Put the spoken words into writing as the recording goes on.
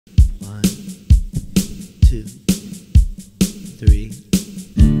2, 3.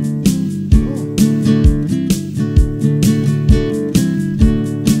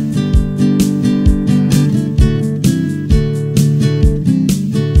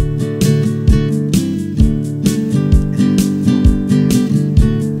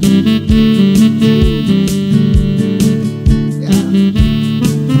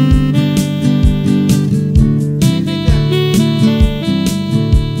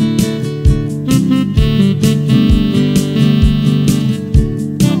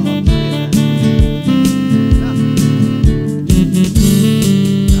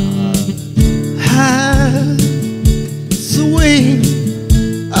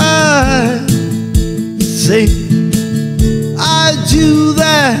 I do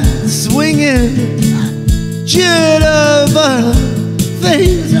that swinging jitterbug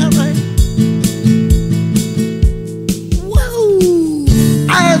things. Whoa!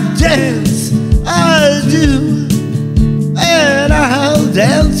 I dance, I do, and I'll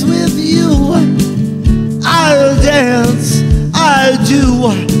dance with you. I'll dance, I do,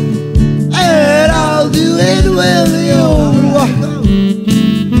 and I'll do it with you.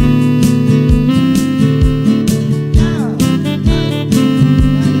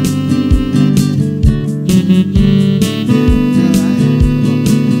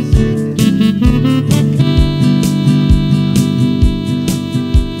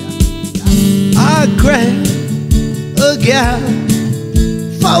 I grab a gal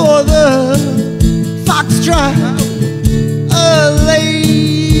for the foxtrot, a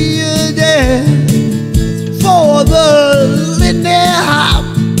lady for the Lindy Hop.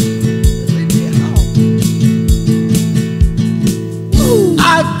 I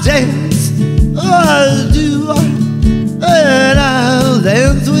dance, I do, and I'll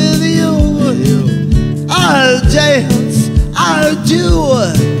dance with you. I'll dance, I do,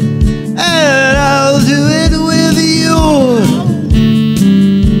 and I'll do it with you.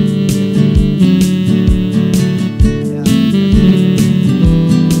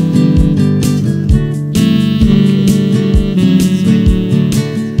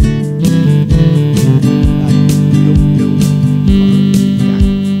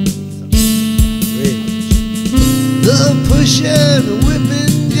 The pushing,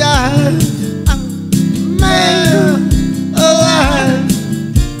 whipping jive, man alive.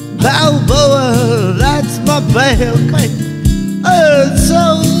 Balboa, that's my back, and so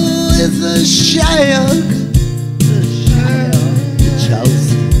is the shag.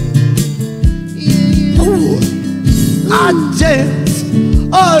 I dance,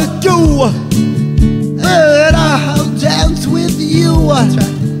 I do, and I'll dance with you.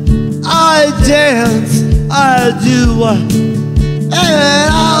 I dance, I do,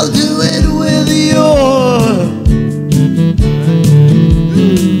 and I'll